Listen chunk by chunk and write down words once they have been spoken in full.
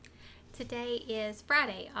Today is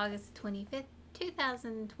Friday, August 25th,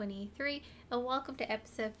 2023, and welcome to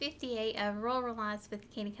episode 58 of Rural Lives with the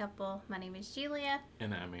Candy Couple. My name is Julia.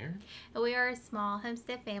 And I'm Aaron. And we are a small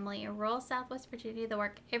homestead family in rural Southwest Virginia that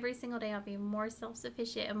work every single day on being more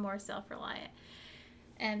self-sufficient and more self-reliant.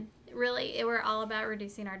 And really, we're all about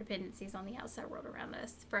reducing our dependencies on the outside world around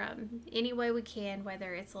us from any way we can,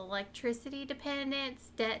 whether it's electricity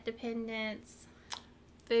dependence, debt dependence,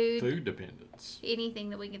 food dependence. Anything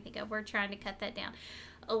that we can think of. We're trying to cut that down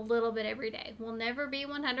a little bit every day. We'll never be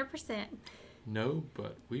 100%. No,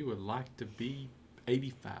 but we would like to be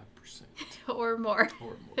 85%. or more.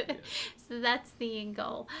 Or more, yes. So that's the end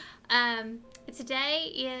goal.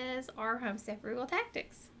 Today is our Homestead Frugal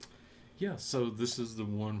Tactics. Yeah, so this is the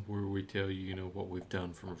one where we tell you, what we've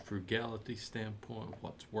done from a frugality standpoint,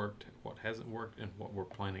 what's worked, what hasn't worked, and what we're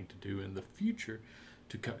planning to do in the future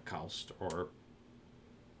to cut costs or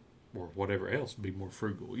whatever else, be more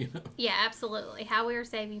frugal, Yeah, absolutely. How we are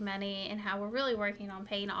saving money and how we're really working on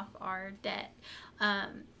paying off our debt.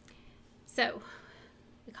 So,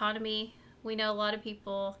 economy, we know a lot of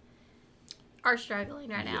people are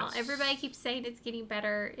struggling right now. Yes. Everybody keeps saying it's getting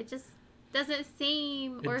better. It just doesn't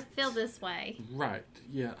seem or feel this way. Right,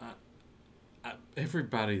 yeah.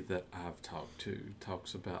 Everybody that I've talked to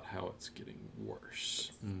talks about how it's getting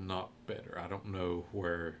worse, not better. I don't know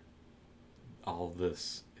where all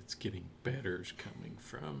this it's getting better is coming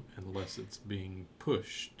from unless it's being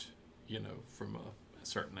pushed, from a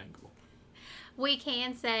certain angle. We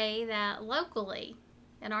can say that locally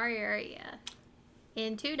in our area,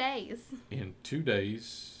 in 2 days. In 2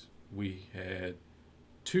 days, we had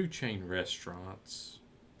 2 chain restaurants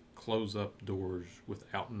close up doors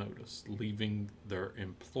without notice, leaving their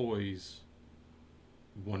employees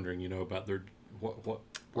wondering, about their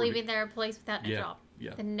leaving their employees without a job.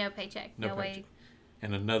 Yeah. And no paycheck. No way. Paycheck.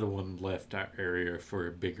 And another one left our area for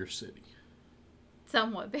a bigger city.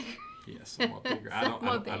 Somewhat bigger. Yeah, somewhat bigger.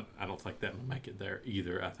 Big. I don't think that will make it there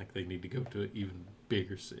either. I think they need to go to an even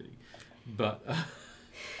bigger city. But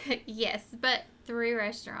yes, but 3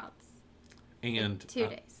 restaurants. And 2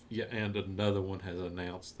 days. Yeah, and another one has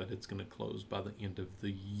announced that it's going to close by the end of the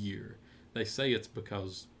year. They say it's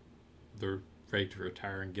because they're ready to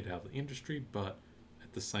retire and get out of the industry, but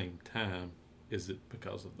at the same time, is it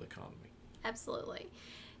because of the economy? Absolutely.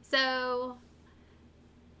 So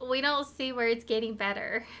we don't see where it's getting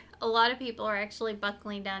better. A lot of people are actually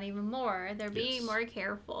buckling down even more. They're being more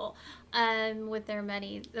careful with their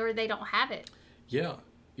money, or they don't have it. Yeah.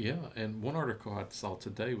 And one article I saw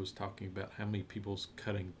today was talking about how many people's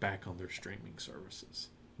cutting back on their streaming services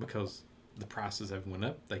because the prices have went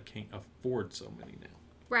up. They can't afford so many now.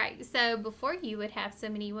 Right. So before you would have so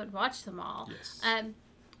many, you wouldn't watch them all. Yes.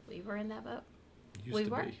 We were in that boat. We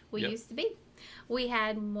Yep. used to be. We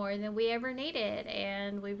had more than we ever needed,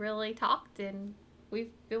 and we really talked, and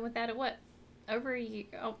we've been without it, over a year?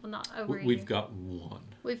 Oh, not over a year. We've got one.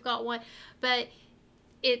 We've got one, but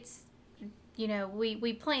it's,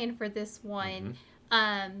 we planned for this one.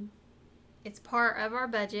 Mm-hmm. It's part of our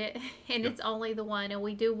budget, and It's only the one, and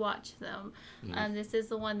we do watch them. Mm-hmm. This is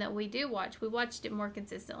the one that we do watch. We watched it more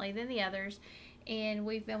consistently than the others, and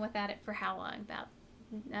we've been without it for how long? About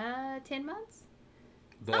 10 months?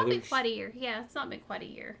 It's not been quite a year. Yeah, it's not been quite a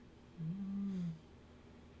year.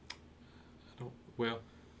 Well,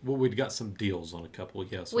 we'd got some deals on a couple,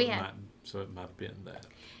 so it might have been that.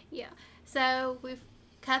 Yeah, so we've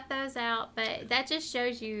cut those out, but that just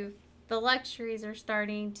shows you the luxuries are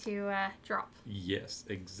starting to drop. Yes,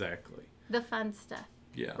 exactly. The fun stuff.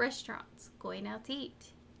 Yeah. Restaurants, going out to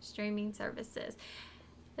eat, streaming services.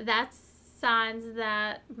 That's signs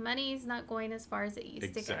that money is not going as far as it used to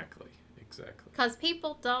go. Exactly. Because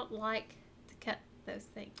people don't like to cut those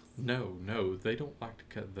things. No, they don't like to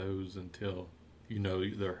cut those until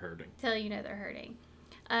they're hurting.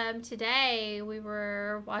 Today we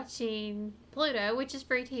were watching Pluto, which is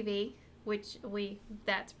free TV,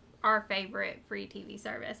 that's our favorite free TV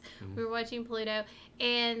service. Mm-hmm. We were watching Pluto,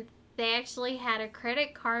 and they actually had a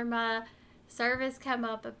Credit Karma service come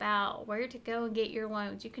up about where to go and get your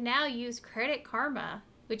loans. You can now use Credit Karma,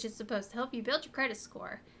 which is supposed to help you build your credit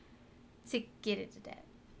score, to get into debt.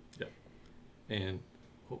 Yep. And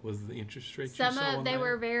what was the interest rate you saw? They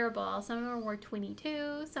were variable. Some of them were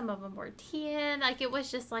 22. Some of them were 10. It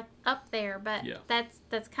was just up there. But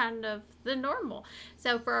that's kind of the normal.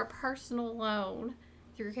 So for a personal loan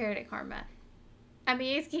through Credit Karma,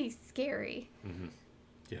 it's getting scary. Mm-hmm.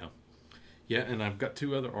 Yeah, and I've got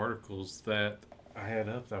 2 other articles that I had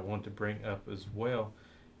up that I wanted to bring up as well.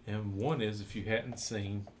 And one is, if you hadn't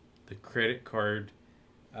seen, the credit card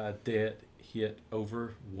debt hit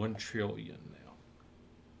over $1 trillion now.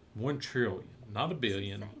 $1 trillion. Not a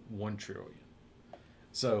billion, insane. 1 trillion.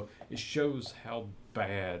 So it shows how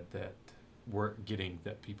bad that we're getting,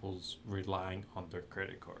 that people's relying on their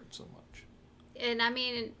credit card so much. And I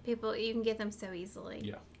mean, people, you can get them so easily.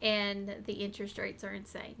 Yeah. And the interest rates are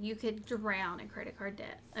insane. You could drown in credit card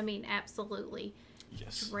debt. I mean, absolutely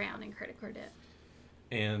drown in credit card debt.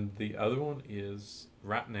 And the other one is,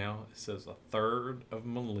 right now, it says 1/3 of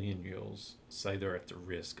millennials say they're at the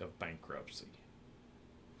risk of bankruptcy.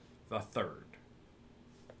 1/3.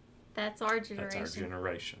 That's our generation. That's our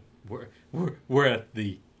generation. We're at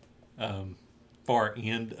the far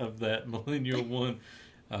end of that millennial one.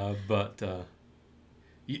 But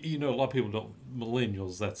you know, a lot of people don't,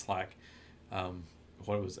 millennials, that's like,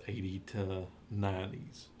 what it was, 80 to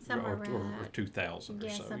 90s. Or 2000 or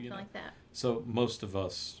so. Something like that. So most of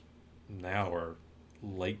us now are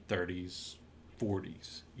late 30s,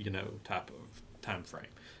 40s, type of time frame.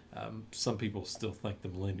 Some people still think the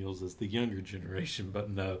millennials is the younger generation, but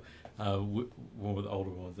no. One of the older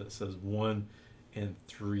ones that says 1 in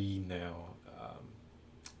 3 now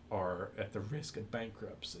are at the risk of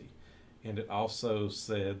bankruptcy. And it also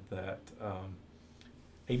said that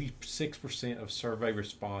 86% of survey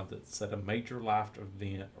respondents said a major life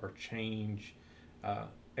event or change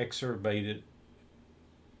exacerbated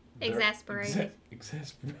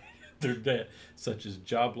their debt, such as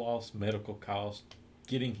job loss, medical costs,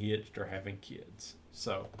 getting hitched, or having kids.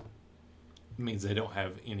 So it means they don't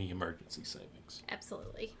have any emergency savings.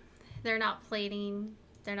 Absolutely. They're not planning.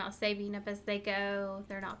 They're not saving up as they go.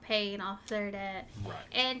 They're not paying off their debt. Right.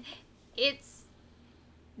 And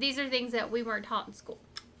these are things that we weren't taught in school.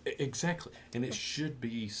 Exactly. And it should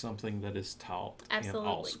be something that is taught in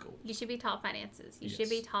all schools. You should be taught finances. You should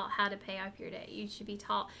be taught how to pay off your debt. You should be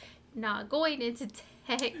taught not going into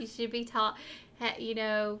debt. You should be taught, if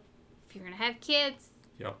you're going to have kids,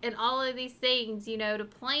 Yep. and all of these things, to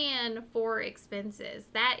plan for expenses.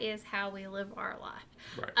 That is how we live our life.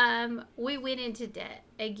 Right. We went into debt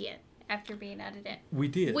again after being out of debt. We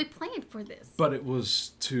did. We planned for this. But it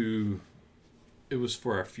was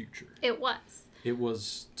for our future. It was. It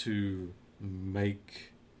was to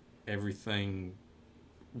make everything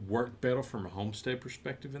work better from a homestead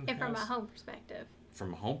perspective in the house. And from a home perspective.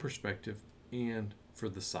 From a home perspective and for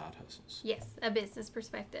the side hustles. Yes, a business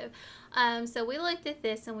perspective. So we looked at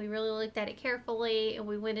this and we really looked at it carefully and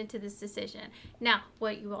we went into this decision. Now,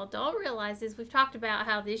 what you all don't realize is we've talked about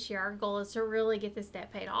how this year our goal is to really get this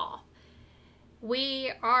debt paid off.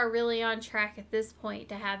 We are really on track at this point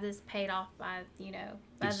to have this paid off by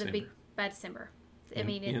December. I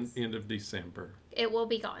mean, it's end of December. It will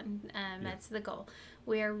be gone. That's the goal.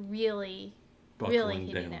 We are really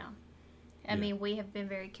hitting down. I mean, we have been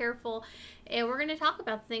very careful, and we're going to talk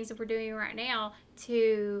about the things that we're doing right now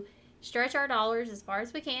to stretch our dollars as far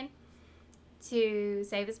as we can, to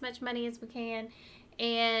save as much money as we can,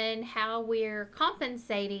 and how we're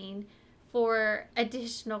compensating for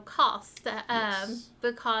additional costs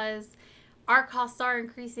because our costs are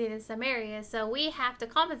increasing in some areas, so we have to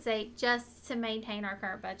compensate just to maintain our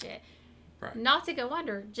current budget. Right. Not to go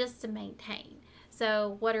under, just to maintain.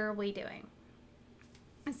 So what are we doing?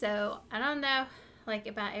 So I don't know,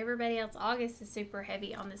 about everybody else, August is super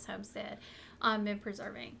heavy on this homestead in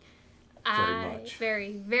preserving. Very much.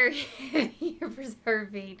 Very, very heavy in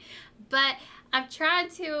preserving. But I'm trying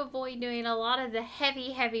to avoid doing a lot of the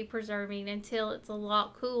heavy preserving until it's a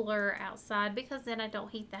lot cooler outside, because then I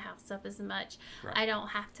don't heat the house up as much. Right. I don't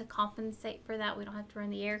have to compensate for that. We don't have to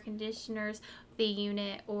run the air conditioners, the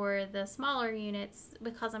unit, or the smaller units,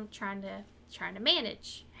 because I'm trying to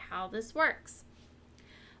manage how this works.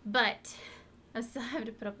 But I'm still having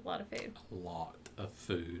to put up a lot of food. A lot of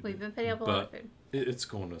food. We've been putting up a lot of food. It's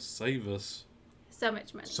going to save us so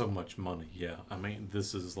much money. So much money, yeah. I mean,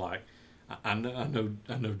 this is like, I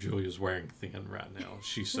know Julia's wearing thin right now.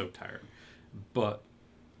 She's so tired, but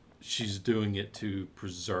she's doing it to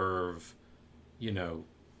preserve,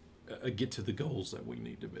 get to the goals that we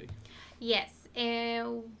need to be. Yes,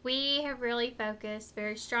 and we have really focused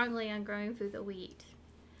very strongly on growing food that we eat.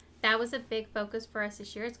 That was a big focus for us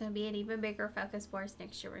this year. It's going to be an even bigger focus for us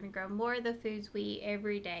next year. We're going to grow more of the foods we eat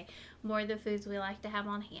every day, more of the foods we like to have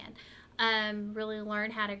on hand. Really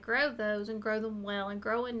learn how to grow those and grow them well and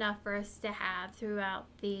grow enough for us to have throughout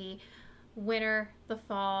the winter, the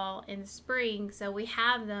fall, and the spring. So we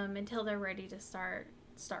have them until they're ready to start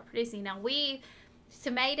producing. Now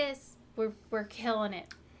tomatoes, we're killing it.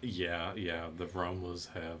 Yeah. The aromas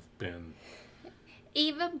have been...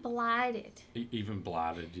 Even blighted,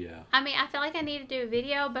 yeah. I mean, I feel like I need to do a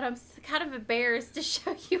video, but I'm kind of embarrassed to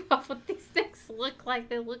show you all what these things look like.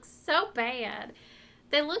 They look so bad.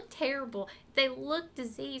 They look terrible. They look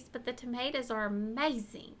diseased, but the tomatoes are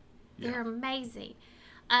amazing. They're amazing.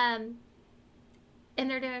 And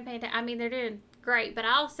they're doing fantastic. I mean, they're doing great, but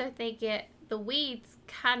I also think the weeds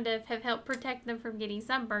kind of have helped protect them from getting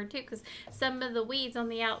sunburned too, because some of the weeds on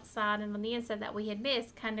the outside and on the inside that we had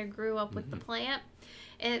missed kind of grew up with the plant,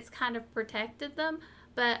 and it's kind of protected them.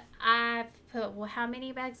 But I've put, how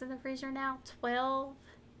many bags in the freezer now? 12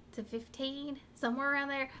 to 15, somewhere around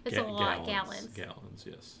there. It's a lot. Gallons,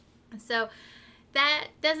 yes. So that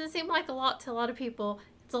doesn't seem like a lot to a lot of people.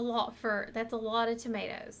 That's a lot of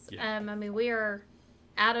tomatoes. Yeah. I mean, we are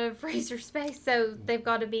out of freezer space, so they've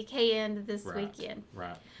got to be canned this weekend.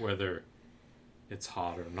 Right. Whether it's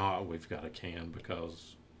hot or not, we've got a can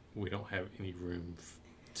because we don't have any room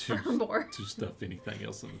to stuff anything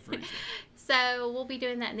else in the freezer. So we'll be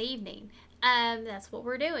doing that in the evening. That's what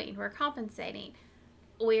we're doing. We're compensating.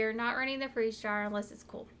 We're not running the freeze dryer unless it's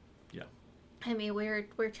cool. Yeah. I mean, we're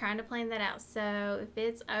trying to plan that out. So if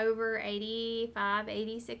it's over 85,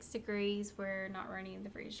 86 degrees, we're not running the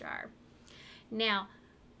freeze dryer. Now,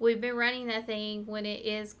 we've been running that thing when it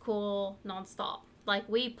is cool nonstop. Like,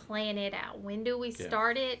 we plan it out. When do we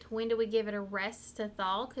start it? When do we give it a rest to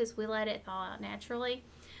thaw? Because we let it thaw out naturally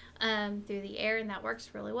through the air, and that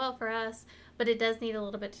works really well for us. But it does need a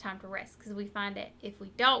little bit of time to rest, because we find that if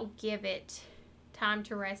we don't give it time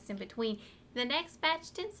to rest in between, the next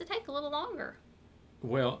batch tends to take a little longer.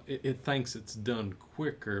 Well, it thinks it's done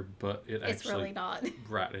quicker, but it's really not.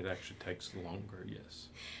 Right, it actually takes longer, yes.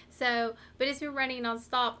 So, but it's been running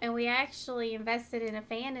nonstop, and we actually invested in a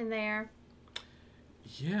fan in there.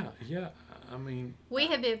 Yeah. I mean, we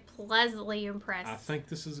have been pleasantly impressed. I think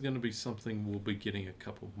this is going to be something we'll be getting a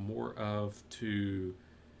couple more of,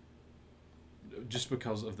 just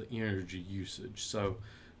because of the energy usage. So,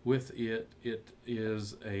 with it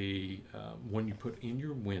is a one you put in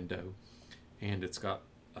your window, and it's got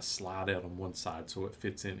a slide out on one side, so it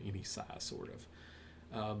fits in any size, sort of.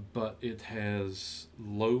 But it has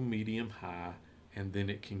low, medium, high, and then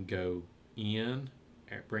it can go in,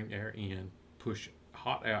 bring air in, push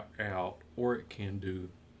hot out, or it can do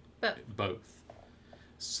both.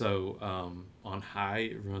 So on high,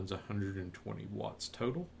 it runs 120 watts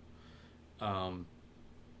total.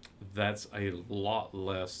 That's a lot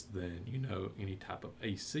less than, any type of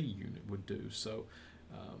AC unit would do. So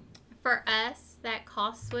for us, that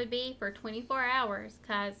cost would be for 24 hours,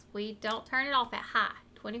 because we don't turn it off at high.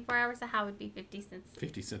 24 hours at high would be 50 cents.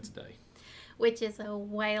 50 cents a day. Which is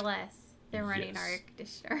way less than running our air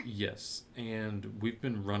conditioner. Yes, and we've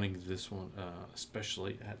been running this one,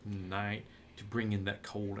 especially at night, to bring in that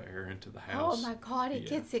cold air into the house. Oh my God, it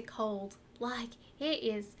gets it cold. Like,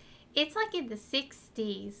 it's like in the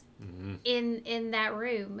 60s in that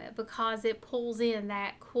room, because it pulls in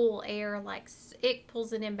that cool air. Like, it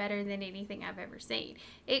pulls it in better than anything I've ever seen.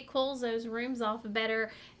 It cools those rooms off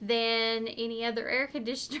better than any other air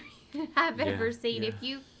conditioner I've ever seen. If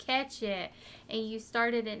you catch it and you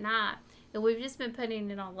start it at night, and we've just been putting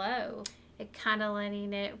it on low and kind of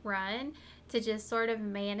letting it run to just sort of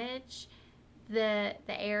manage the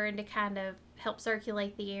air and to kind of help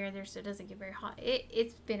circulate the air there so it doesn't get very hot.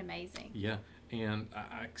 It's been amazing. Yeah, and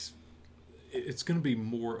it's going to be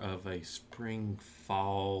more of a spring,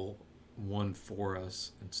 fall one for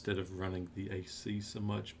us instead of running the AC so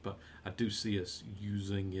much, but I do see us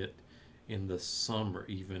using it in the summer,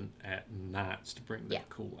 even at nights, to bring that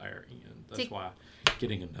cool air in. That's why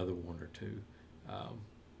getting another one or two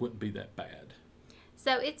wouldn't be that bad.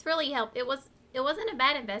 So it's really helped. It wasn't a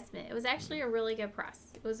bad investment. It was actually a really good price.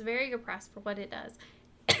 It was a very good price for what it does.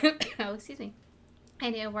 Oh, excuse me.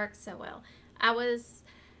 And it works so well.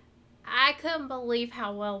 I couldn't believe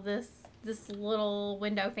how well this little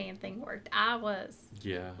window fan thing worked.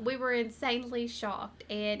 We were insanely shocked,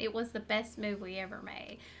 and it was the best move we ever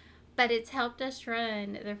made. But it's helped us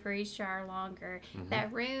run the freeze dryer longer.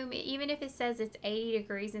 That room, even if it says it's 80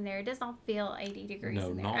 degrees in there, it does not feel 80 degrees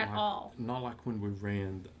in there at all. Not like when we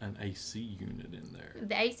ran an AC unit in there.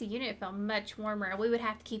 The AC unit felt much warmer. We would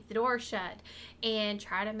have to keep the door shut and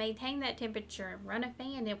try to maintain that temperature and run a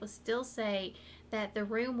fan. It would still say that the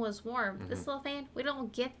room was warm. This little fan, we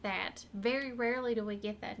don't get that. Very rarely do we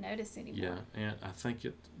get that notice anymore. Yeah, and I think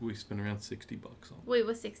we spent around $60 on it. It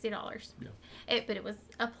was $60. Yeah. But it was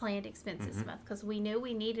a planned expense this month, because we knew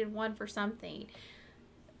we needed one for something.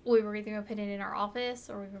 We were either going to put it in our office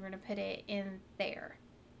or we were going to put it in there.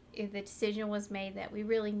 The decision was made that we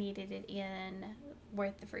really needed it in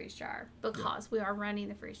with the freeze dryer, because we are running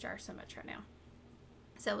the freeze dryer so much right now.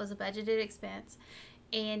 So it was a budgeted expense,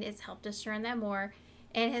 and it's helped us run that more,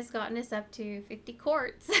 and has gotten us up to 50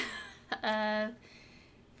 quarts of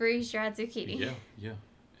freeze-dried zucchini. Yeah.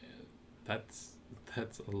 That's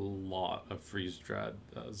a lot of freeze-dried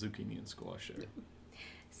zucchini and squash there.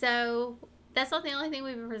 So that's not the only thing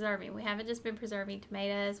we've been preserving. We haven't just been preserving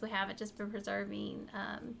tomatoes. We haven't just been preserving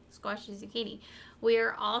squash and zucchini. We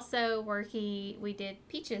are also we did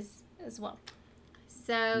peaches as well.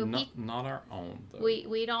 So not our own, though.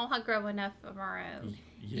 We don't grow enough of our own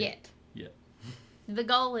yet. The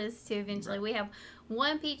goal is to eventually, we have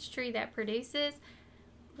one peach tree that produces.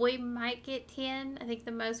 We might get 10. I think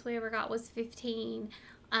the most we ever got was 15.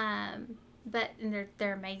 But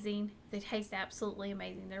they're amazing. They taste absolutely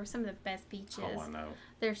amazing. They're some of the best peaches. Oh, I know.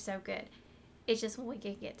 They're so good. It's just when we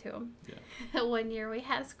can get to them. Yeah. One year we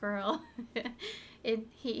had a squirrel, and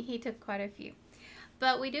he took quite a few.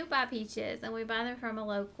 But we do buy peaches, and we buy them from a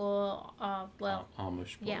local, Amish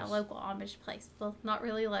place. Yeah, local Amish place. Well, not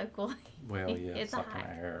really local. Well, yeah, it's like an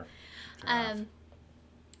air drive.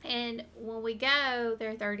 And when we go,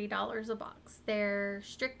 they're $30 a box. They're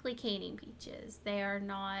strictly canning peaches. They are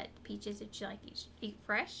not peaches that you eat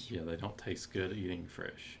fresh. Yeah, they don't taste good eating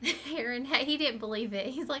fresh. Aaron, he didn't believe it.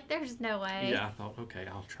 He's like, "There's no way." Yeah, I thought, okay,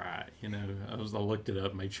 I'll try it. I looked it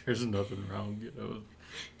up, made sure there's nothing wrong.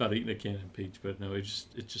 About eating a canning peach, but no, it's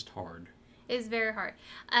just hard. It's very hard.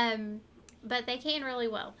 But they can really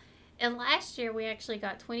well. And last year we actually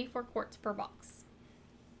got 24 quarts per box.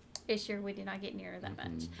 This year we did not get near that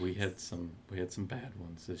much. We had some bad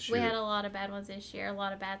ones this year. We had a lot of bad ones this year. A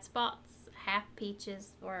lot of bad spots. Half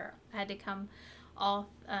peaches had to come off.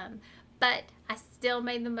 But I still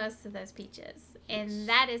made the most of those peaches. And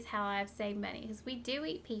that is how I've saved money. Because we do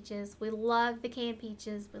eat peaches. We love the canned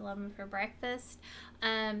peaches. We love them for breakfast.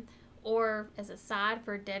 Or as a side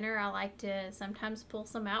for dinner. I like to sometimes pull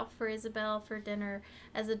some out for Isabel for dinner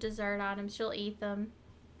as a dessert item. She'll eat them.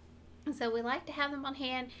 So we like to have them on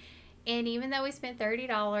hand. And even though we spent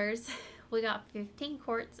 $30, we got 15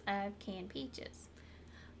 quarts of canned peaches.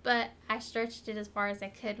 But I stretched it as far as I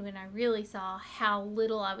could when I really saw how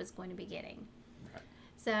little I was going to be getting. Right.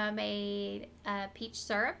 So I made peach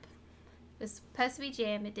syrup. It was supposed to be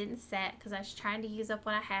jam. It didn't set because I was trying to use up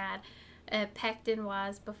what I had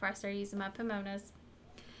pectin-wise before I started using my pomonas.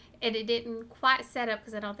 And it didn't quite set up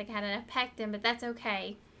because I don't think I had enough pectin, but that's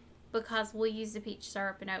okay because we'll use the peach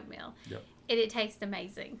syrup and oatmeal. Yep. And it tastes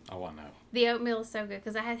amazing. Oh, I know. The oatmeal is so good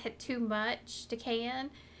because I had too much to can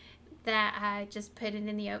that I just put it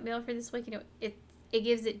in the oatmeal for this week. It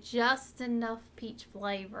gives it just enough peach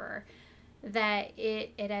flavor that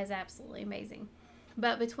it is absolutely amazing.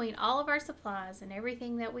 But between all of our supplies and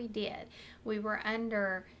everything that we did, we were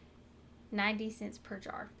under 90 cents per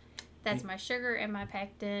jar. That's my sugar and my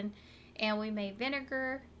pectin. And we made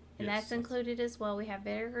vinegar, and that's included as well. We have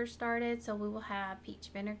vinegar started, so we will have peach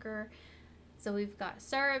vinegar. So we've got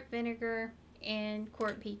syrup, vinegar, and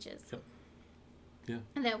quart peaches. Yep. Yeah.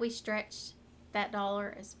 And that we stretched that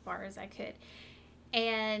dollar as far as I could.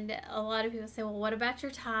 And a lot of people say, well, what about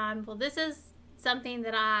your time? Well, this is something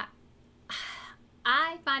that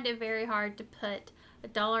I find it very hard to put a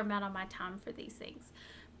dollar amount on my time for these things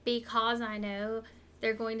because I know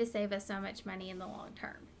they're going to save us so much money in the long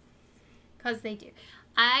term. Because they do.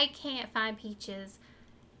 I can't find peaches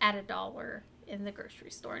at $1 in the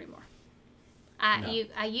grocery store anymore.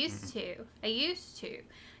 I used to.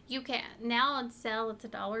 You can now on sale. It's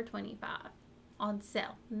 $1.25 on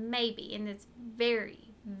sale, maybe, and it's very,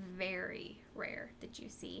 very rare that you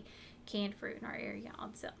see canned fruit in our area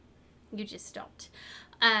on sale. You just don't.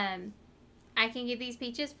 I can get these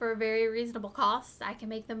peaches for a very reasonable cost. I can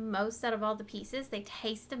make the most out of all the pieces. They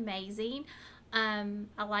taste amazing.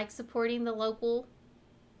 I like supporting the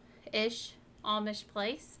local-ish Amish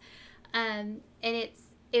place, and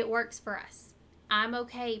it works for us. I'm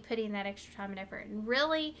okay putting that extra time and effort. And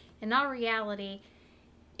really, in all reality,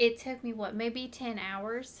 it took me, maybe 10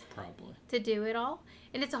 hours? Probably. To do it all.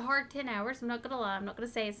 And it's a hard 10 hours. I'm not going to lie. I'm not going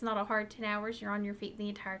to say it's not a hard 10 hours. You're on your feet the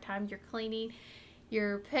entire time. You're cleaning.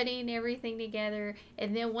 You're putting everything together.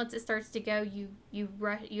 And then once it starts to go, you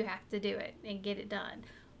have to do it and get it done.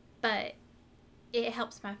 But it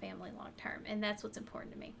helps my family long term. And that's what's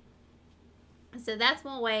important to me. So that's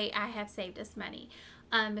one way I have saved us money.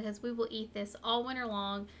 Because we will eat this all winter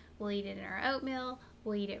long. We'll eat it in our oatmeal.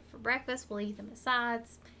 We'll eat it for breakfast. We'll eat them as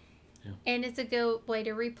sides. Yeah. And it's a good way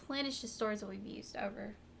to replenish the stores that we've used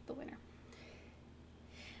over the winter.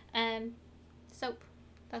 Soap.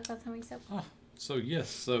 Talk about homemade soap. So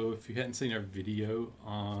if you hadn't seen our video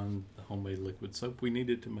on the homemade liquid soap, we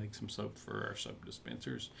needed to make some soap for our soap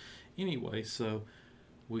dispensers. Anyway, so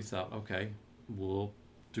we thought, okay, we'll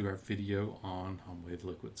do our video on homemade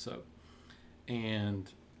liquid soap.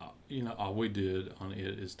 And, all we did on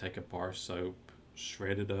it is take a bar of soap,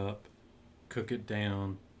 shred it up, cook it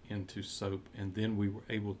down, into soap, and then we were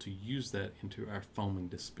able to use that into our foaming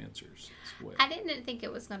dispensers as well. I didn't think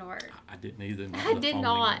it was going to work. I didn't either. I did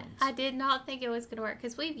not. I did not think it was going to work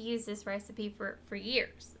because we've used this recipe for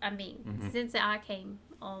years. I mean, since I came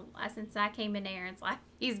in Aaron's life,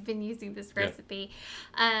 he's been using this recipe.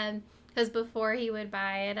 Because before he would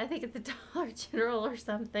buy it, I think at the Dollar General or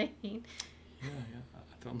something. Yeah.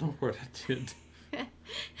 I don't know what I did.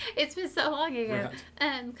 It's been so long ago.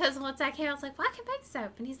 Right. Because once I came, I was like, well, I can make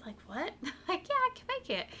soap. And he's like, what? I'm like, yeah, I can make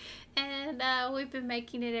it. And we've been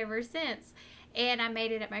making it ever since. And I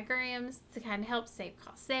made it at my Graham's to kind of help save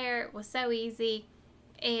costs there. It was so easy.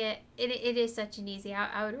 And it is such an easy.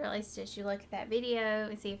 I would really suggest you look at that video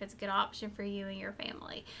and see if it's a good option for you and your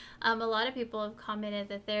family. A lot of people have commented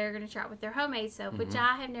that they're going to try it with their homemade soap, which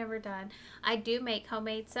I have never done. I do make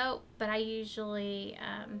homemade soap, but I usually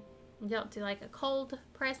don't do like a cold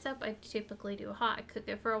press soap. I typically do a hot. I cook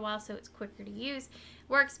it for a while so it's quicker to use.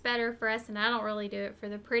 Works better for us, and I don't really do it for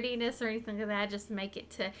the prettiness or anything like that. I just make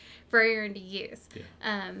it for Aaron to use.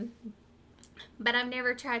 Yeah. But I've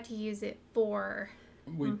never tried to use it for...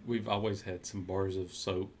 We've always had some bars of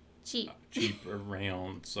soap cheap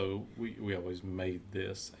around, so we always made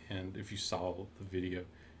this, and if you saw the video,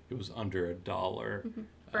 it was under $1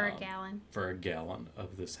 for a gallon. For a gallon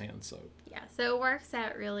of this hand soap. Yeah, so it works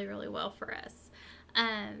out really, really well for us.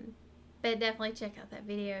 But definitely check out that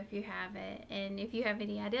video if you have it. And if you have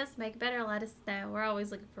any ideas to make it better, let us know. We're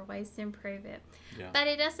always looking for ways to improve it. Yeah. But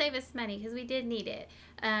it does save us money because we did need it.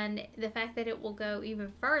 And the fact that it will go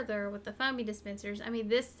even further with the foamy dispensers, I mean,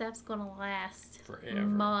 this stuff's going to last forever.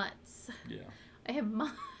 Months. Yeah. And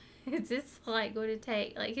months. It's like going to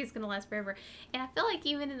take, like, it's going to last forever. And I feel like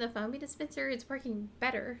even in the foamy dispenser, it's working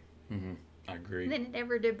better. I agree. Than it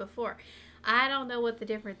ever did before. I don't know what the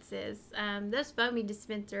difference is. Those foamy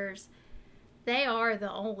dispensers, they are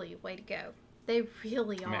the only way to go. They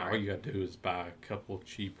really are. I mean, all you got to do is buy a couple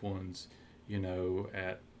cheap ones,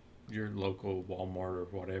 at your local Walmart or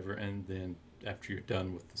whatever, and then after you're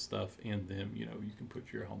done with the stuff in them, you can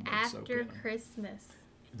put your homemade soap in them. After Christmas.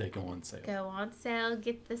 They go on sale.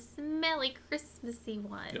 Get the smelly Christmassy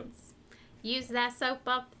ones. Yep. Use that soap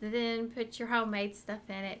up, then put your homemade stuff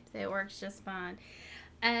in it. It works just fine.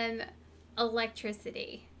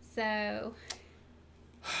 Electricity. So...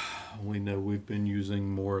 We know we've been using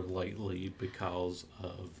more lately because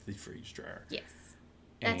of the freeze dryer. Yes.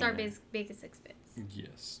 That's our biggest expense.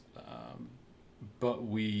 Yes. But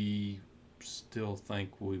we still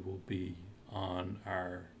think we will be on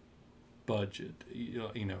our budget.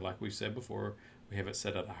 Like we said before, we have it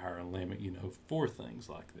set at a higher limit, for things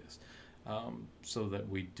like this. So that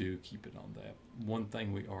we do keep it on that. One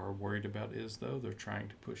thing we are worried about is, though, they're trying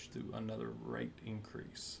to push through another rate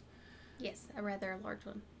increase. Yes, a rather large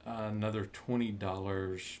one. Another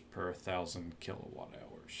 $20 per 1,000 kilowatt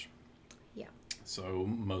hours. Yeah. So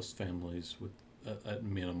most families would, at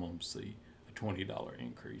minimum, see a $20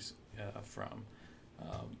 increase from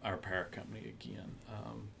our power company again.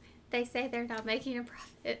 They say they're not making a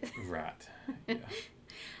profit. Right. Yeah.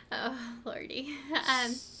 Oh, Lordy.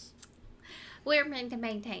 We're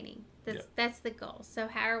maintaining. That's the goal. So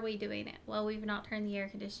how are we doing it? Well, we've not turned the air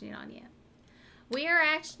conditioning on yet. We are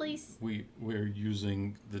actually... We're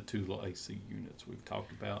using the 2 AC units. We've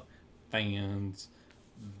talked about fans,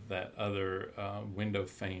 that other window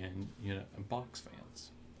fan, and box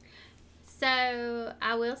fans. So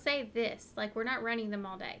I will say this. We're not running them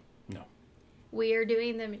all day. No. We are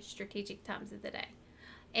doing them at strategic times of the day.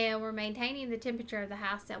 And we're maintaining the temperature of the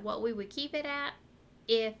house at what we would keep it at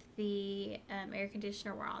if the air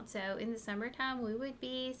conditioner were on. So in the summertime, we would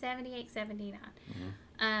be 78,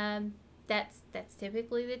 79. That's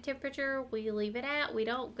typically the temperature we leave it at. We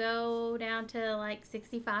don't go down to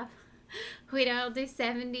 65. We don't do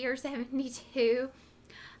 70 or 72.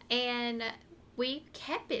 And we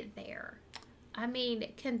kept it there. I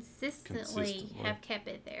mean, consistently have kept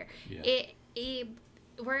it there. Yeah.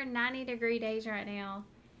 We're in 90-degree days right now,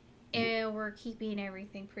 and we're keeping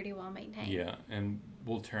everything pretty well maintained. Yeah, and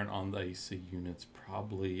we'll turn on the AC units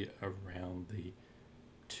probably around the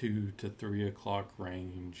 2 to 3 o'clock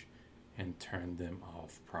range, and turn them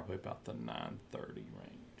off probably about the 9:30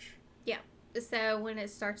 range. Yeah. So when it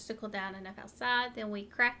starts to cool down enough outside, then we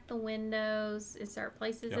crack the windows in certain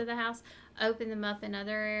places of the house, open them up in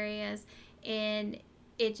other areas, and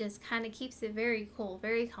it just kind of keeps it very cool,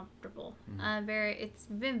 very comfortable. It's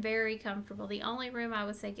been very comfortable. The only room I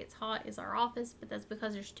would say gets hot is our office, but that's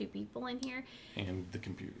because there's 2 people in here. And the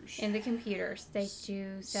computers. They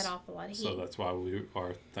do set off a lot of heat. So that's why we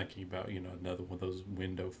are thinking about, another one of those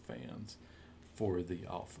window fans for the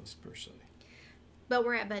office per se. But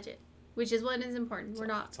we're at budget, which is what is important. We're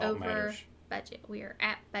not over budget. We are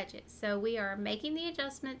at budget. So we are making the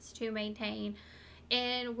adjustments to maintain,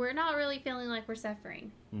 and we're not really feeling like we're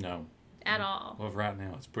suffering. No. At all. Well, right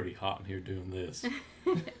now it's pretty hot in here doing this. It's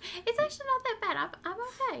actually not that bad. I'm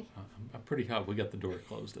okay. I'm pretty hot. We got the door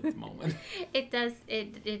closed at the moment. It does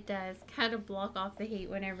kind of block off the heat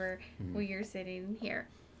whenever we are sitting here.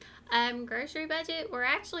 Grocery budget, we're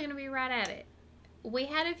actually going to be right at it. We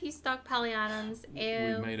had a few stockpile items.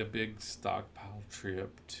 And we made a big stockpile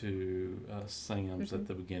trip to Sam's at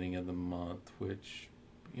the beginning of the month, which,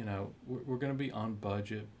 we're going to be on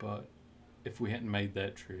budget, but if we hadn't made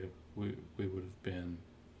that trip, we would have been,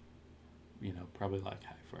 probably like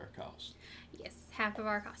half our cost. Yes, half of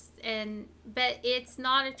our costs. But it's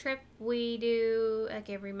not a trip we do like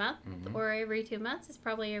every month or every 2 months. It's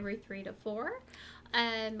probably every 3 to 4.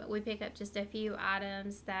 We pick up just a few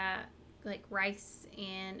items that, like rice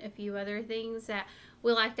and a few other things that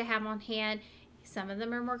we like to have on hand. Some of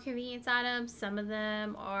them are more convenience items. Some of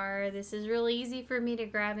them are, this is really easy for me to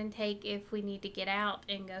grab and take if we need to get out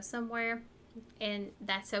and go somewhere. And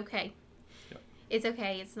that's okay. Yep. It's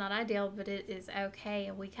okay. It's not ideal, but it is okay.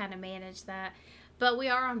 And we kind of manage that. But we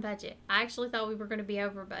are on budget. I actually thought we were going to be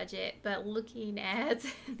over budget. But looking at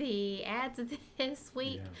the ads this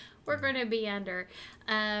week, we're going to be under.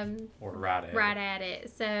 Or right at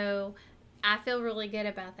it. So I feel really good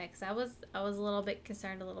about that because I was a little bit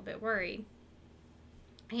concerned, a little bit worried.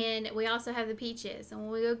 And we also have the peaches. And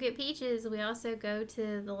when we go get peaches, we also go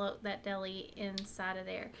to that deli inside of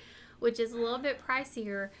there, which is a little bit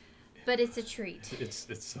pricier, but it's a treat. It's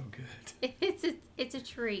so good. It's a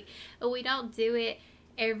treat. But we don't do it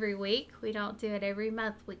every week. We don't do it every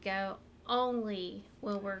month. We go only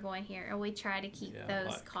when we're going here, and we try to keep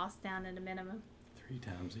those costs down at a minimum. 3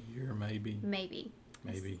 times a year, maybe. Maybe.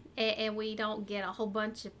 And we don't get a whole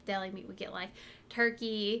bunch of deli meat. We get like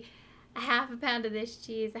turkey, a half a pound of this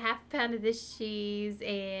cheese, a half a pound of this cheese,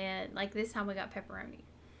 and like this time we got pepperoni.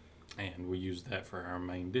 And we used that for our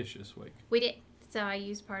main dish this week. We did. So I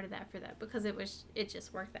used part of that for that because it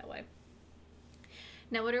just worked that way.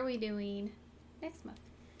 Now what are we doing next month?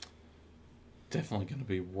 Definitely going to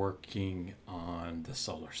be working on the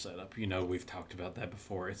solar setup. We've talked about that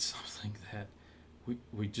before. It's something that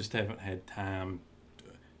we just haven't had time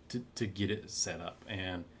to get it set up.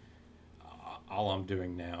 And all I'm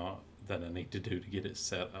doing now that I need to do to get it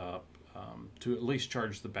set up, to at least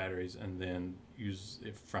charge the batteries and then use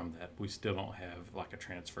it from that. We still don't have like a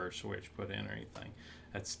transfer switch put in or anything.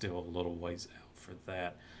 That's still a little ways out for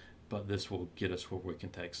that. But this will get us where we can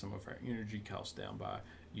take some of our energy costs down by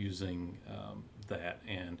using that.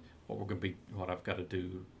 And what I've got to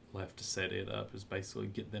do left to set it up is basically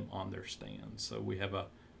get them on their stands. So we have a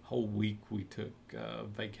whole week. We took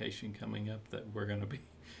vacation coming up that we're going to be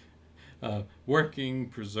working,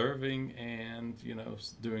 preserving, and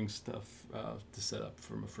doing stuff to set up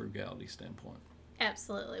from a frugality standpoint.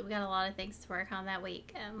 Absolutely, we got a lot of things to work on that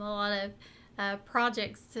week. A lot of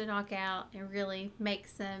projects to knock out and really make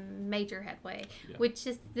some major headway. Yeah.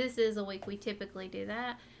 This is a week we typically do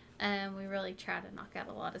that. We really try to knock out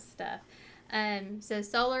a lot of stuff. So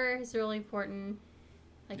solar is really important.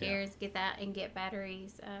 Aaron's get that and get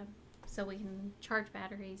batteries, so we can charge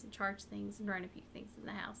batteries and charge things and run a few things in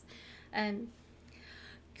the house.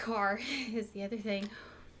 Car is the other thing.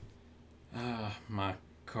 My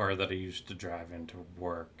car that I used to drive into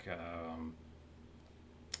work,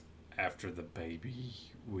 after the baby,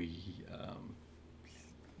 we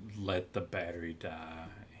let the battery die,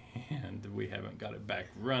 and we haven't got it back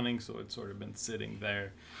running, so it's sort of been sitting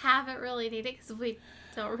there. Haven't really needed it because we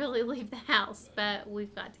don't really leave the house, but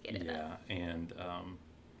we've got to get it up. Yeah, and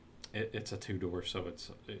it's a 2-door, so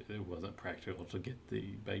it wasn't practical to get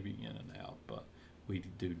the baby in and out, but we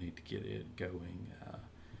do need to get it going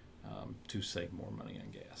to save more money on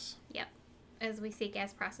gas. Yep. As we see,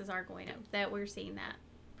 gas prices are going up. That we're seeing that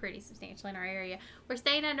pretty substantially in our area. We're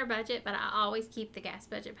staying under budget, but I always keep the gas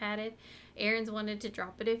budget padded. Aaron's wanted to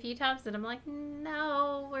drop it a few times, and I'm like,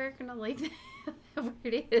 no, we're going to leave it where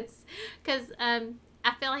it is. Because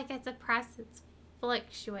I feel like it's a price that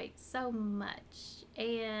fluctuates so much.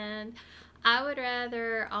 And I would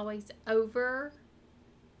rather always over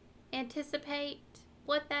anticipate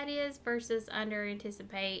what that is versus under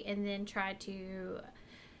anticipate and then try to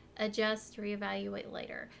adjust, reevaluate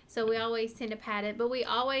later. So we always tend to pad it, but we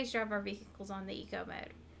always drive our vehicles on the eco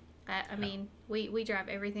mode. I mean, we drive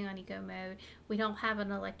everything on eco mode. We don't have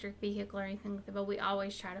an electric vehicle or anything like that, but we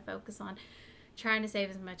always try to focus on trying to save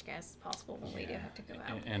as much gas as possible when we do have to go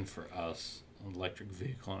out. And for us, an electric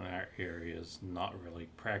vehicle in our area is not really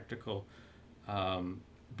practical,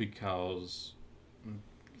 because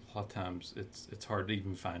a lot of times it's hard to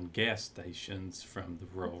even find gas stations from the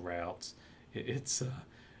rural routes it'd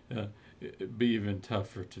be even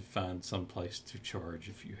tougher to find some place to charge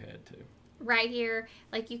if you had to. Right here,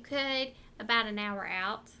 like you could about an hour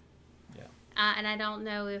out. Yeah. And I don't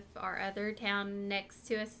know if our other town next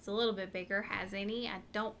to us, it's a little bit bigger, has any. I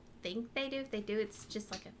don't think they do. If they do, it's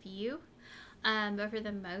just like a few. But for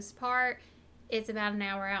the most part, it's about an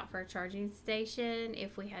hour out for a charging station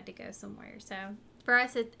if we had to go somewhere. So for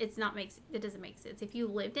us, it doesn't make sense. If you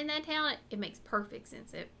lived in that town, it makes perfect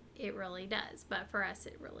sense. It really does. But for us,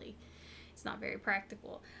 it's not very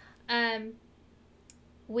practical.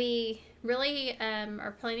 We really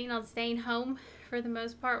are planning on staying home for the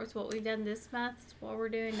most part. It's what we've done this month. It's what we're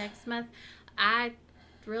doing next month. I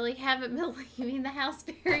really haven't been leaving the house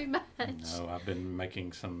very much. No, I've been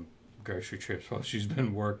making some grocery trips while she's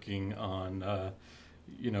been working on,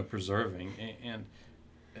 preserving. And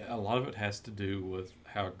a lot of it has to do with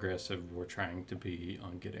how aggressive we're trying to be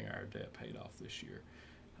on getting our debt paid off this year.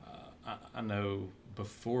 I know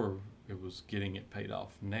before it was getting it paid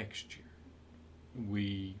off next year,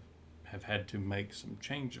 we have had to make some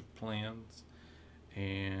change of plans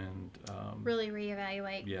and really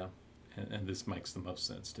reevaluate. Yeah, and this makes the most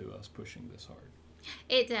sense to us pushing this hard.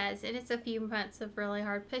 It does, and it's a few months of really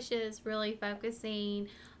hard pushes, really focusing,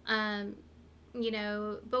 but we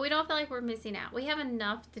don't feel like we're missing out. We have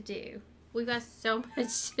enough to do. We've got so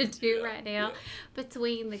much to do right now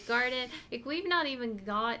between the garden. Like, we've not even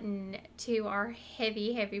gotten to our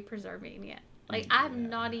heavy preserving yet. Like, I've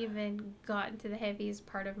not even gotten to the heaviest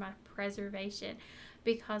part of my preservation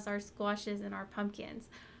because our squashes and our pumpkins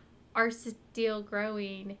are still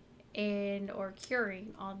growing or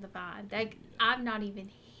curing on the vine. Like, I've not even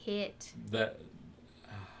hit that.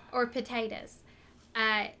 Or potatoes.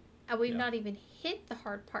 We've not even hit the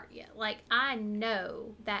hard part yet. Like, I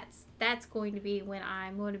know that's going to be when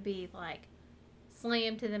I'm going to be like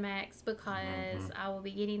slammed to the max because I will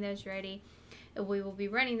be getting those ready. We will be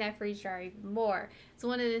running that freeze dryer even more. So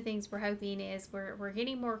one of the things we're hoping is we're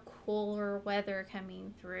getting more cooler weather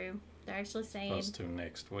coming through. They're actually saying supposed to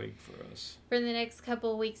next week for us. For the next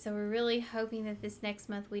couple of weeks. So we're really hoping that this next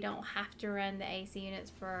month we don't have to run the AC units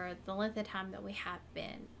for the length of time that we have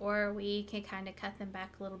been. Or we can kind of cut them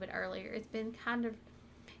back a little bit earlier. It's been kind of,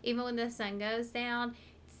 even when the sun goes down,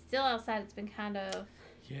 it's still outside. It's been kind of...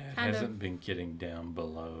 Yeah, it hasn't been getting down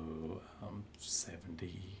below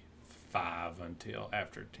 75 until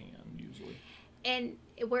after 10 usually. And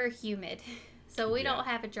we're humid. So we don't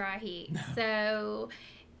have a dry heat. No. So...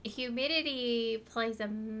 humidity plays a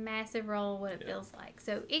massive role in what it feels like.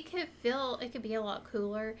 So it could be a lot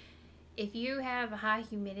cooler if you have a high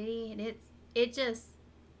humidity, and it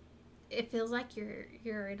feels like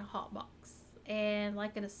you're in a hot box and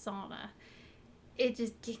like in a sauna. It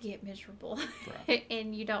just can get miserable. Right.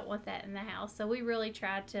 And you don't want that in the house. So we really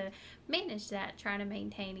try to manage that, try to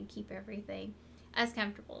maintain and keep everything as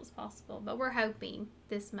comfortable as possible. But we're hoping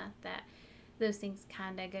this month that those things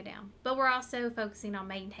kind of go down. But we're also focusing on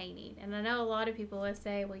maintaining. And I know a lot of people will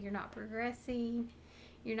say, well, you're not progressing,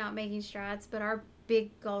 you're not making strides. But our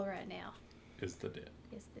big goal right now is the debt.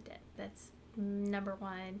 That's number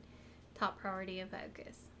one, top priority of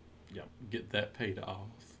focus. Yep, get that paid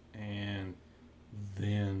off. And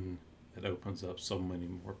then it opens up so many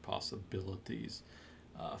more possibilities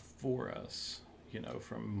for us,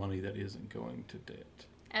 from money that isn't going to debt.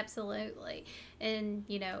 Absolutely. And,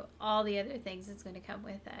 all the other things that's going to come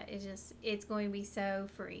with that. It's going to be so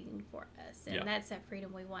freeing for us. And that's that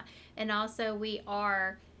freedom we want. And also we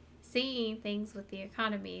are seeing things with the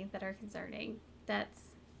economy that are concerning.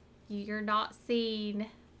 You're not seeing,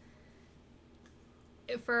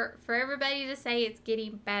 for everybody to say it's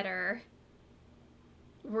getting better,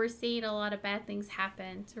 we're seeing a lot of bad things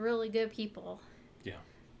happen to really good people. Yeah.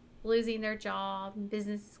 Losing their job,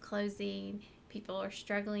 businesses closing. People are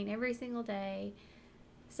struggling every single day.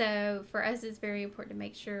 So for us, it's very important to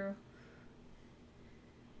make sure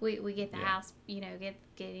we get the house, get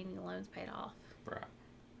any loans paid off. Right.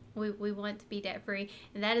 We want to be debt free,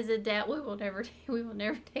 and that is a debt we will never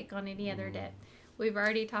take on any other debt. We've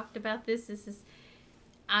already talked about this.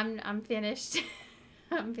 I'm finished.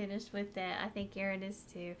 I'm finished with that. I think Aaron is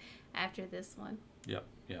too after this one. Yep.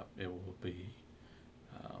 It will be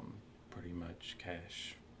pretty much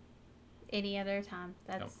cash. Any other time.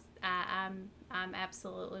 I'm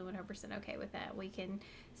absolutely 100% okay with that. We can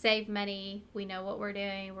save money. We know what we're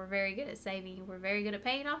doing. We're very good at saving. We're very good at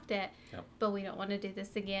paying off debt. Yep. But we don't want to do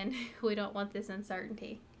this again. We don't want this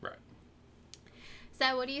uncertainty. Right.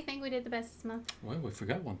 So what do you think we did the best this month? Well, we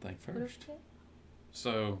forgot one thing first.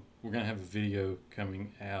 So we're going to have a video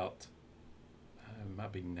coming out. It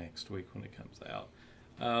might be next week when it comes out.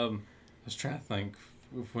 I was trying to think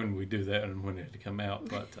when we do that and when it had to come out,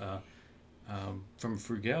 but From a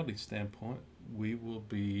frugality standpoint, we will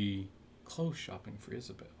be clothes shopping for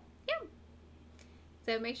Isabel. Yeah.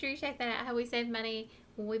 So make sure you check that out, how we save money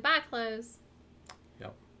when we buy clothes.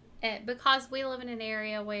 Yep. Because we live in an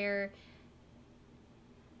area where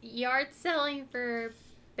yard selling for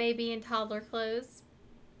baby and toddler clothes,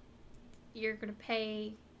 you're going to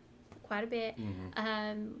pay quite a bit.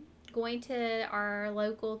 Mm-hmm. Going to our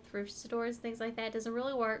local thrift stores, things like that, doesn't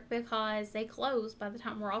really work because they close by the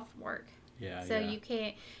time we're off from work. Yeah. So you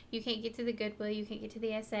can't get to the Goodwill, you can't get to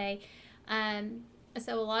the SA.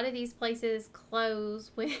 So a lot of these places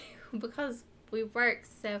close because we work.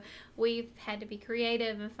 So we've had to be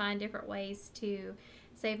creative and find different ways to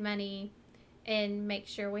save money and make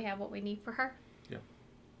sure we have what we need for her.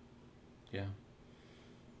 Yeah.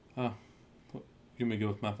 You want me to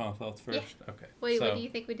go with my final thoughts first? Yeah. Okay. What do you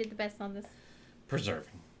think we did the best on this?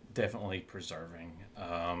 Preserving. Definitely preserving.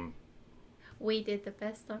 We did the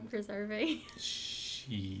best on preserving.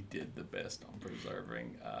 She did the best on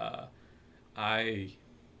preserving. I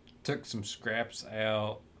took some scraps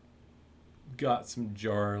out, got some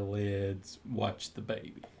jar lids, watched the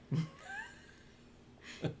baby.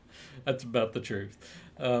 That's about the truth.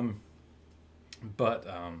 But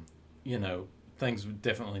things we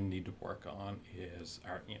definitely need to work on is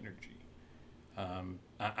our energy. I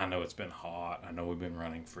know it's been hot. I know we've been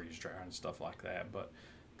running freeze dryer and stuff like that, but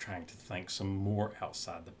trying to think some more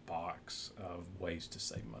outside the box of ways to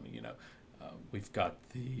save money. We've got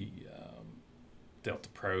the Delta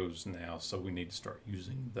Pros now, so we need to start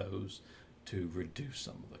using those to reduce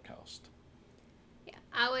some of the cost. Yeah,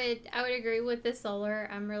 I would agree with the solar.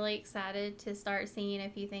 I'm really excited to start seeing a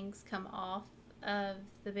few things come off of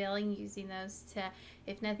the billing, using those to,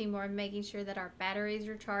 if nothing more, making sure that our batteries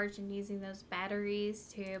are charged and using those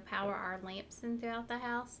batteries to power our lamps in throughout the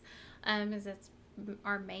house, because that's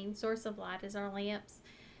our main source of light is our lamps,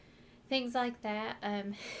 things like that. I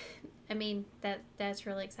mean, that's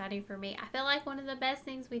really exciting for me. I feel like one of the best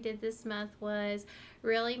things we did this month was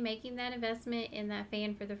really making that investment in that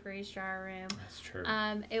fan for the freeze dryer room. That's true.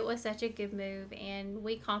 It was such a good move, and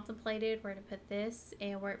we contemplated where to put this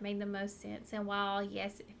and where it made the most sense. And while,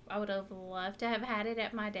 yes, I would have loved to have had it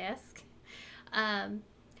at my desk,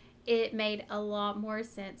 it made a lot more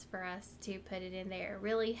sense for us to put it in there.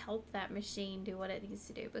 Really help that machine do what it needs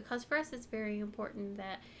to do. Because for us, it's very important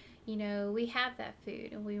that we have that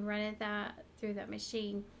food and we run it through that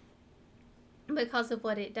machine because of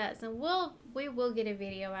what it does. And we will get a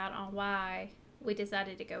video out on why we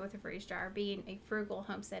decided to go with a freeze dryer, being a frugal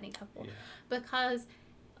homesteading couple. Yeah. Because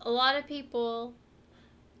a lot of people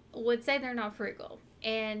would say they're not frugal,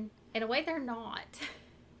 and in a way they're not.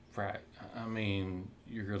 Right. I mean,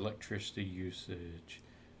 your electricity usage,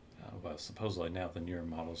 supposedly now the newer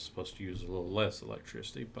model is supposed to use a little less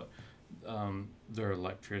electricity, but their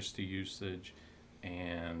electricity usage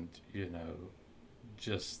and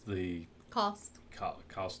just the cost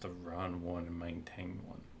to run one and maintain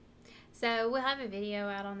one. So we'll have a video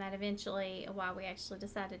out on that eventually, why we actually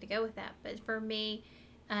decided to go with that. But for me,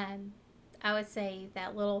 I would say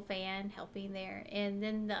that little fan helping there, and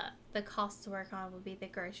then the cost to work on would be the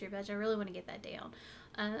grocery budget. I really want to get that down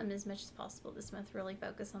as much as possible this month. Really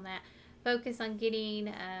focus on that. Focus on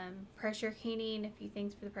getting pressure canning, a few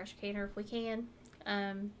things for the pressure canner if we can.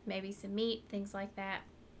 Maybe some meat, things like that.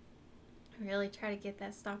 Really try to get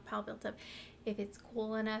that stockpile built up if it's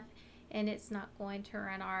cool enough and it's not going to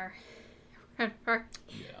run our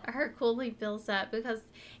cooling bills up, because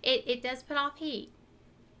it does put off heat.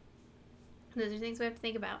 Those are things we have to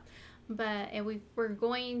think about. And we're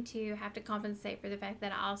going to have to compensate for the fact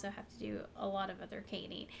that I also have to do a lot of other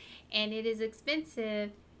canning. And it is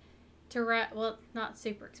expensive to run, well, not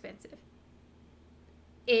super expensive.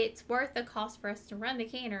 It's worth the cost for us to run the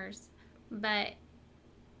canners, but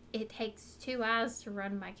it takes 2 hours to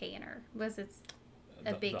run my canner because it's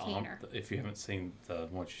a big canner. If you haven't seen the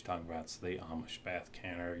one she's talking about, it's the Amish bath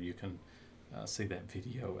canner. You can see that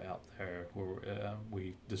video out there where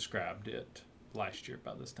we described it last year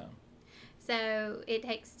by this time. So it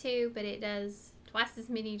takes 2, but it does twice as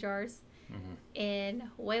many jars. Mm-hmm.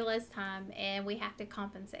 In way less time, and we have to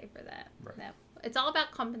compensate for that. Right. So it's all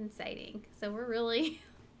about compensating. So we're really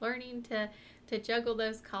learning to juggle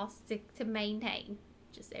those costs to maintain.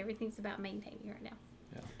 Just everything's about maintaining right now.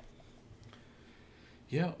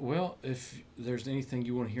 Yeah, well, if there's anything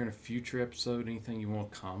you want to hear in a future episode, anything you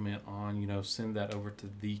want to comment on, send that over to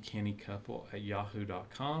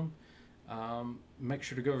thecannycouple@yahoo.com. Make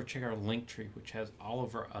sure to go over and check our link tree, which has all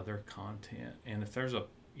of our other content. And if there's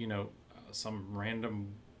some random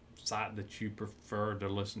site that you prefer to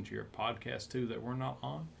listen to your podcast to that we're not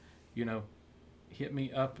on, hit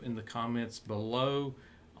me up in the comments below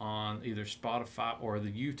on either Spotify or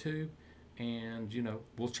the YouTube, and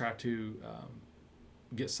we'll try to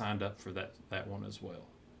get signed up for that one as well.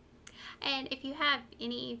 And if you have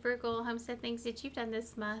any Frugal Homestead things that you've done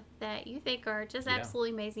this month that you think are just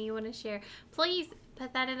absolutely amazing, you want to share, please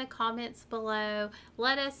put that in the comments below.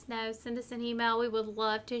 Let us know. Send us an email. We would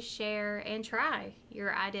love to share and try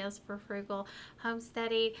your ideas for frugal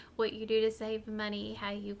homesteading, what you do to save money,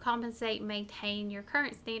 how you compensate and maintain your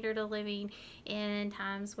current standard of living in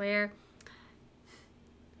times where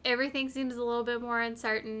everything seems a little bit more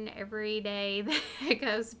uncertain every day that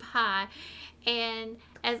goes by. And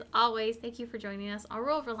as always, thank you for joining us on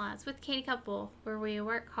Rural Reliance with Candy Couple, where we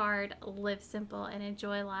work hard, live simple, and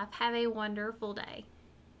enjoy life. Have a wonderful day.